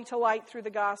immortality to light through the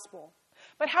gospel.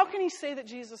 But how can he say that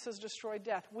Jesus has destroyed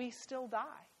death? We still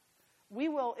die. We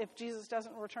will, if Jesus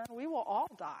doesn't return, we will all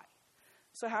die.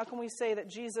 So how can we say that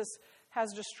Jesus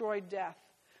has destroyed death?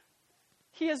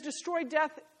 He has destroyed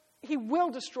death. He will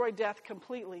destroy death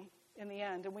completely in the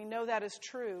end. And we know that is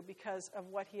true because of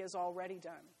what he has already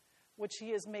done, which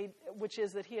is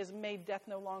that he has made death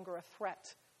no longer a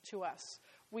threat to us.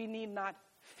 We need not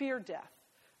fear death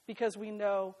because we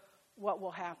know what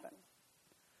will happen.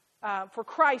 For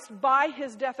Christ, by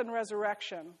his death and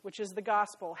resurrection, which is the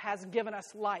gospel, has given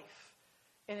us life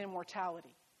and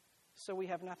immortality. So we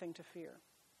have nothing to fear.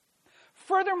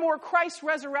 Furthermore, Christ's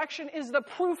resurrection is the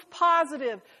proof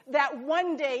positive that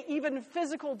one day even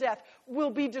physical death will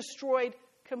be destroyed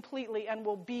completely and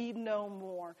will be no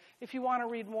more. If you want to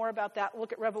read more about that,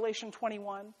 look at Revelation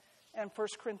 21 and 1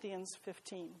 Corinthians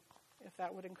 15, if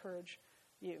that would encourage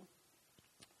you.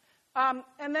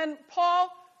 And then Paul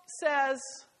says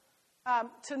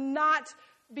to not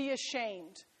be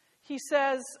ashamed. He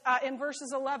says in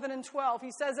verses 11 and 12,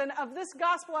 he says, and of this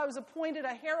gospel I was appointed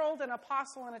a herald, an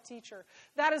apostle, and a teacher.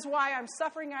 That is why I'm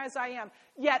suffering as I am.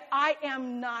 Yet I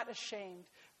am not ashamed,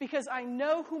 because I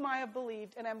know whom I have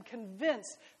believed and am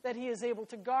convinced that he is able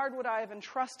to guard what I have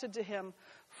entrusted to him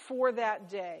for that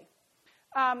day.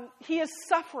 He is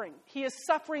suffering. He is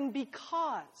suffering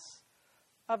because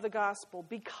of the gospel,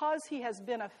 because he has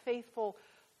been a faithful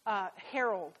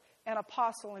herald, an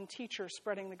apostle and teacher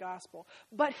spreading the gospel.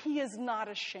 But he is not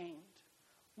ashamed.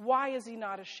 Why is he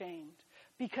not ashamed?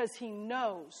 Because he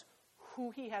knows who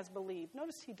he has believed.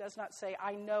 Notice he does not say,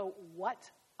 I know what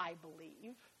I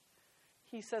believe.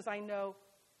 He says, I know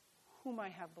whom I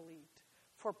have believed.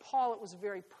 For Paul, it was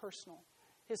very personal.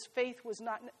 His faith was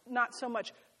not so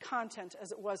much content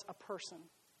as it was a person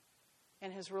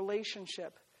and his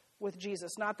relationship with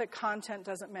Jesus. Not that content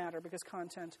doesn't matter, because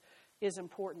content is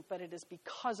important, but it is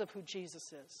because of who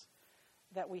Jesus is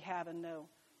that we have and know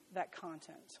that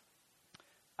content.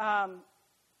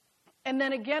 And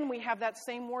then again, we have that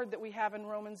same word that we have in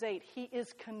Romans 8. He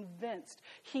is convinced.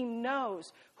 He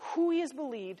knows who he has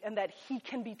believed and that he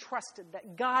can be trusted,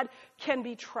 that God can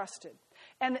be trusted.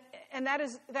 And that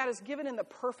is given in the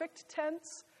perfect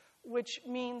tense, which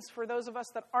means for those of us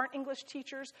that aren't English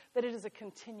teachers, that it is a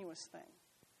continuous thing,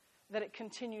 that it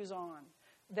continues on.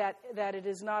 that it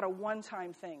is not a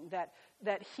one-time thing,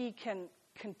 that he can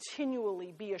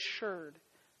continually be assured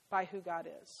by who God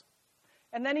is.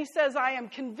 And then he says, I am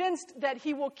convinced that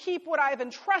he will keep what I have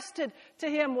entrusted to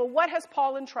him. Well, what has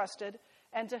Paul entrusted,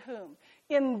 and to whom?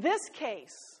 In this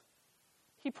case,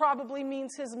 he probably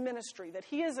means his ministry, that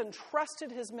he has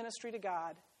entrusted his ministry to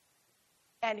God,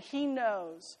 and he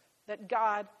knows that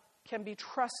God can be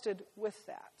trusted with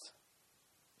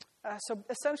that. So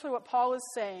essentially what Paul is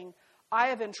saying, I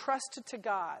have entrusted to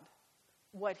God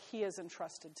what he has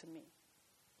entrusted to me,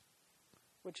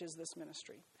 which is this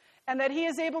ministry. And that he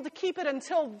is able to keep it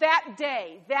until that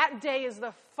day. That day is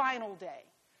the final day,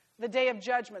 the day of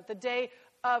judgment, the day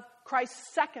of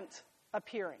Christ's second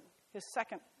appearing, his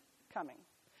second coming.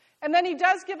 And then he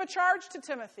does give a charge to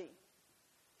Timothy.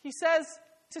 He says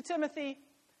to Timothy,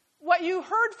 what you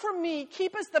heard from me,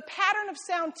 keep as the pattern of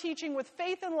sound teaching with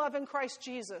faith and love in Christ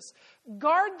Jesus.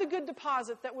 Guard the good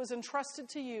deposit that was entrusted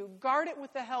to you. Guard it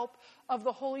with the help of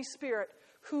the Holy Spirit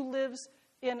who lives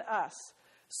in us.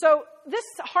 So this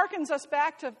harkens us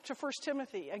back to 1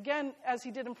 Timothy. Again, as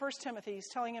he did in 1 Timothy, he's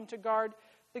telling him to guard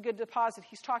the good deposit.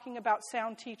 He's talking about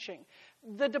sound teaching.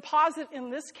 The deposit in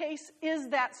this case is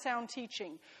that sound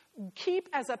teaching. Keep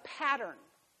as a pattern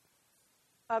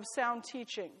of sound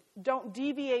teaching. Don't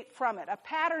deviate from it. A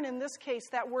pattern in this case,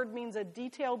 that word means a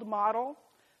detailed model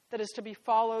that is to be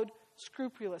followed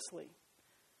scrupulously.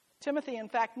 Timothy, in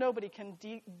fact, nobody can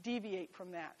deviate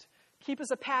from that. Keep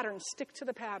as a pattern, stick to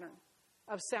the pattern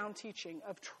of sound teaching,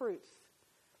 of truth.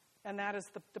 And that is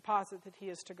the deposit that he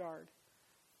is to guard.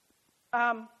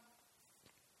 I'm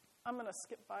going to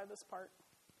skip by this part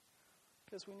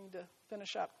because we need to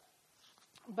finish up.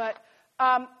 But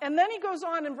and then he goes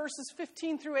on in verses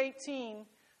 15 through 18,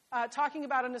 talking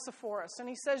about Onesiphorus. And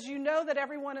he says, you know that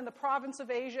everyone in the province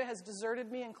of Asia has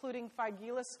deserted me, including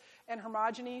Phygelus and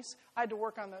Hermogenes. I had to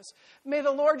work on those. May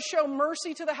the Lord show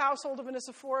mercy to the household of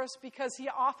Onesiphorus, because he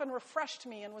often refreshed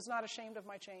me and was not ashamed of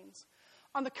my chains.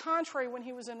 On the contrary, when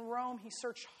he was in Rome, he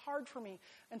searched hard for me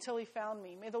until he found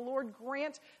me. May the Lord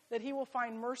grant that he will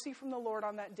find mercy from the Lord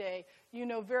on that day. You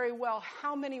know very well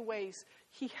how many ways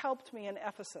he helped me in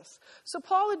Ephesus. So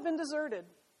Paul had been deserted.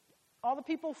 All the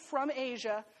people from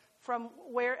Asia, from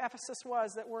where Ephesus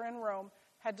was, that were in Rome,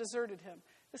 had deserted him.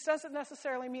 This doesn't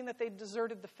necessarily mean that they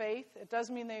deserted the faith. It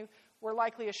does mean they were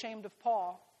likely ashamed of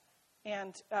Paul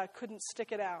and couldn't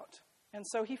stick it out. And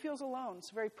so he feels alone.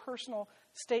 It's a very personal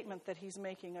statement that he's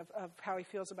making of how he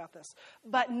feels about this.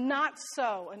 But not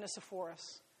so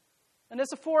Onesiphorus.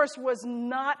 Onesiphorus was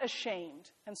not ashamed.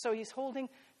 And so he's holding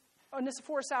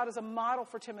Onesiphorus out as a model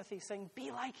for Timothy, saying,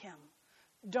 be like him.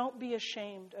 Don't be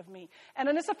ashamed of me. And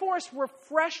Onesiphorus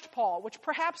refreshed Paul, which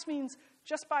perhaps means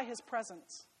just by his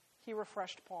presence, he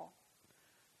refreshed Paul.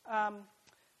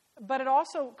 But it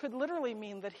also could literally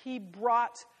mean that he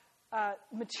brought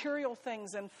material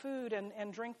things and food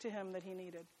and drink to him that he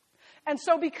needed. And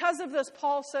so because of this,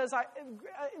 Paul says,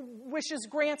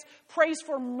 grants, prays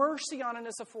for mercy on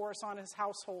Onesiphorus, on his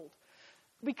household.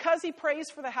 Because he prays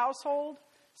for the household,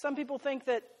 some people think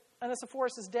that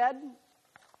Onesiphorus is dead.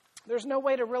 There's no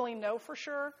way to really know for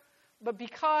sure. But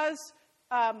because,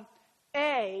 a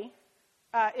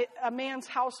man's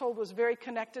household was very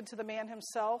connected to the man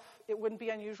himself, it wouldn't be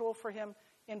unusual for him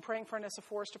in praying for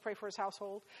Onesiphorus to pray for his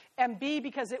household. And B,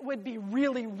 because it would be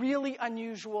really, really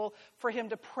unusual for him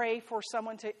to pray for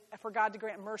for God to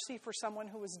grant mercy for someone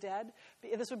who was dead.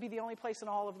 This would be the only place in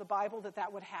all of the Bible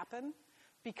that would happen.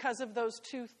 Because of those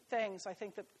two things, I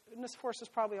think that Onesiphorus is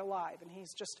probably alive, and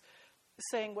he's just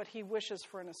saying what he wishes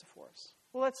for Onesiphorus.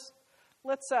 Well,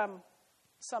 let's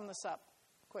sum this up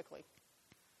quickly.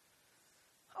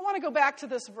 I want to go back to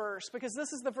this verse because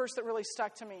this is the verse that really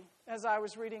stuck to me as I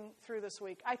was reading through this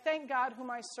week. I thank God whom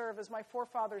I serve as my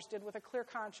forefathers did with a clear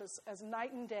conscience, as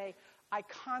night and day I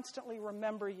constantly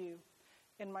remember you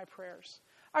in my prayers.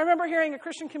 I remember hearing a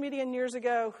Christian comedian years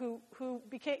ago who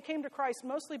came to Christ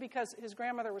mostly because his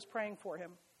grandmother was praying for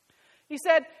him. He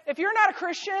said, if you're not a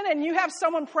Christian and you have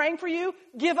someone praying for you,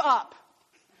 give up.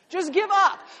 Just give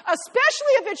up.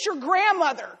 Especially if it's your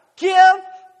grandmother. Give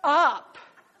up.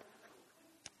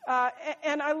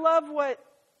 And I love what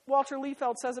Walter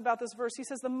Liefeld says about this verse. He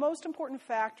says, the most important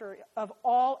factor of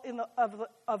all in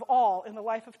the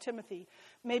life of Timothy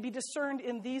may be discerned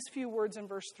in these few words in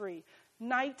verse 3.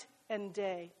 Night and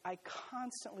day, I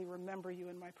constantly remember you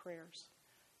in my prayers.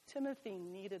 Timothy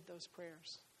needed those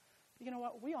prayers. You know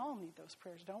what? We all need those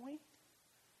prayers, don't we?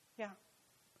 Yeah.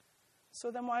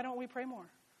 So then why don't we pray more?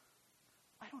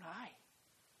 Why don't I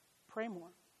pray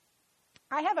more?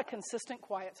 I have a consistent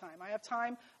quiet time. I have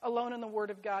time alone in the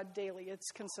Word of God daily.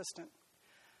 It's consistent.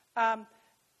 But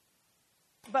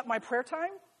my prayer time,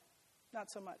 Not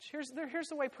so much. Here's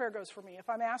the way prayer goes for me. If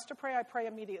I'm asked to pray, I pray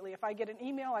immediately. If I get an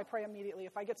email, I pray immediately.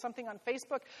 If I get something on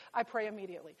Facebook, I pray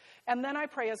immediately. And then I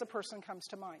pray as a person comes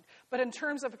to mind. But in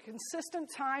terms of a consistent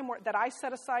time that I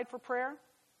set aside for prayer,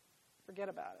 forget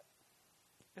about it.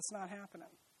 It's not happening.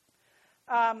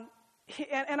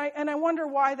 And I wonder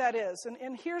why that is.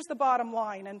 And here's the bottom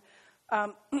line, and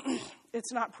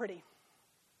it's not pretty.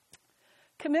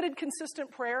 Committed,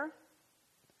 consistent prayer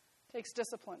takes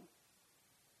discipline.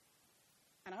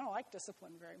 And I don't like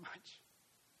discipline very much.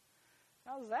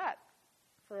 How's that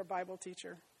for a Bible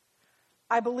teacher?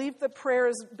 I believe that prayer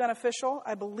is beneficial.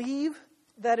 I believe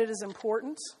that it is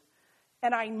important.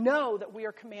 And I know that we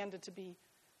are commanded to be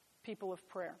people of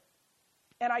prayer.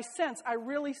 And I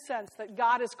really sense that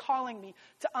God is calling me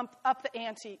to up the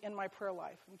ante in my prayer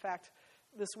life. In fact,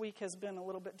 this week has been a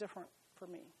little bit different for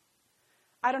me.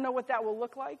 I don't know what that will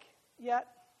look like yet,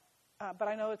 but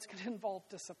I know it's going to involve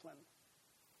discipline.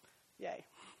 Yay.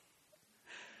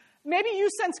 Maybe you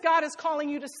sense God is calling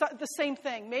you to the same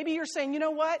thing. Maybe you're saying, you know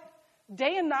what?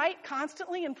 Day and night,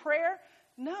 constantly in prayer?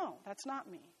 No, that's not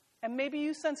me. And maybe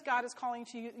you sense God is calling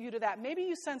you to that. Maybe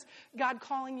you sense God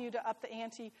calling you to up the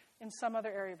ante in some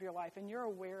other area of your life, and you're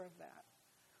aware of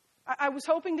that. I was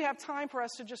hoping to have time for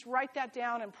us to just write that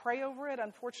down and pray over it.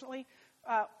 Unfortunately,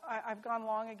 I've gone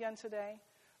long again today.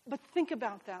 But think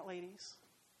about that, ladies.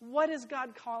 What is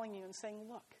God calling you and saying,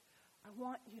 look, I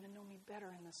want you to know me better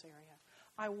in this area.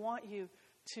 I want you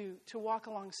to walk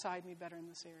alongside me better in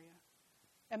this area.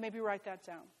 And maybe write that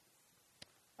down.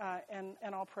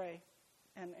 And I'll pray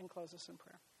and close us in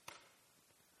prayer.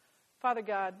 Father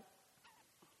God,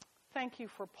 thank you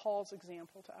for Paul's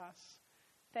example to us.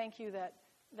 Thank you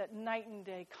that night and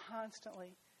day,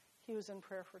 constantly, he was in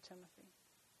prayer for Timothy.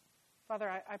 Father,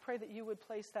 I pray that you would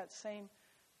place that same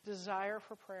desire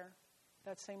for prayer,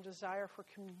 that same desire for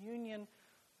communion,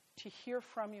 to hear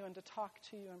from you and to talk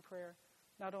to you in prayer,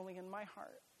 not only in my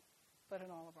heart, but in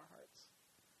all of our hearts.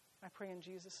 I pray in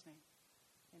Jesus' name.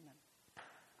 Amen.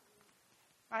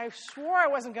 I swore I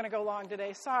wasn't going to go long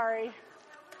today. Sorry.